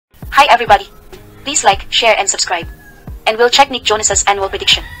Hi everybody. Please like, share and subscribe. And we'll check Nick Jonas's annual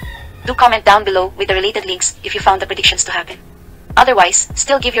prediction. Do comment down below with the related links if you found the predictions to happen. Otherwise,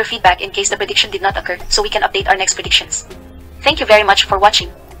 still give your feedback in case the prediction did not occur so we can update our next predictions. Thank you very much for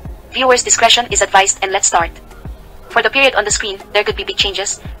watching. Viewers' discretion is advised, and let's start. For the period on the screen, there could be big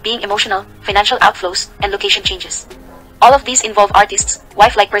changes, being emotional, financial outflows, and location changes. All of these involve artists,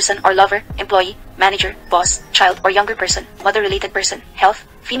 wife-like person or lover, employee, manager, boss, child or younger person, mother-related person, health,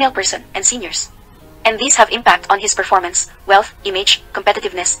 female person, and seniors. And these have impact on his performance, wealth, image,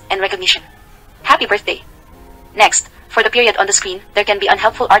 competitiveness, and recognition. Happy birthday! Next, for the period on the screen, there can be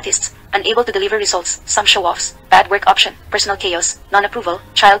unhelpful artists, unable to deliver results, some show-offs, bad work option, personal chaos, non-approval,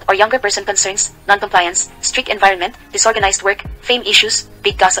 child or younger person concerns, non-compliance, strict environment, disorganized work, fame issues,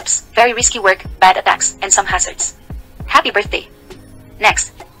 big gossips, very risky work, bad attacks, and some hazards. Happy birthday!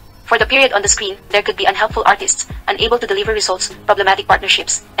 Next, for the period on the screen, there could be unhelpful artists, unable to deliver results, problematic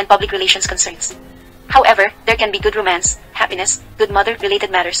partnerships, and public relations concerns. However, there can be good romance, happiness, good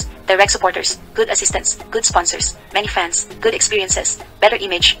mother-related matters, direct supporters, good assistants, good sponsors, many fans, good experiences, better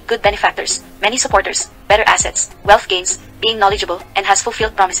image, good benefactors, many supporters, better assets, wealth gains, being knowledgeable, and has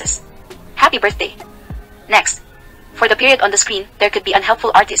fulfilled promises. Happy birthday! Next, for the period on the screen, there could be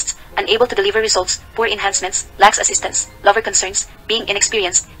unhelpful artists, unable to deliver results, poor enhancements, lacks assistance, lover concerns, being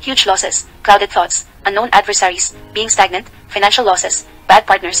inexperienced, huge losses, clouded thoughts, unknown adversaries, being stagnant, financial losses, bad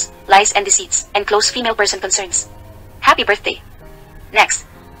partners, lies and deceits, and close female person concerns. Happy birthday! Next,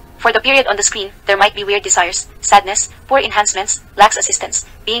 for the period on the screen, there might be weird desires, sadness, poor enhancements, lacks assistance,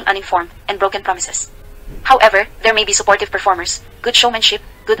 being uninformed, and broken promises. However, there may be supportive performers, good showmanship,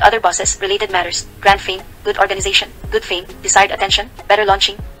 good other bosses, related matters, grand fame, good organization, good fame, desired attention, better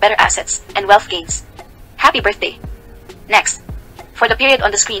launching, better assets, and wealth gains. Happy birthday! Next, for the period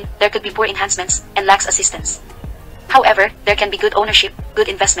on the screen, there could be poor enhancements and lacks assistance. However, there can be good ownership, good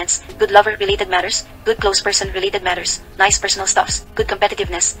investments, good lover-related matters, good close person-related matters, nice personal stuffs, good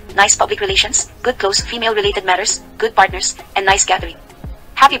competitiveness, nice public relations, good close female-related matters, good partners, and nice gathering.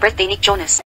 Happy birthday, Nick Jonas!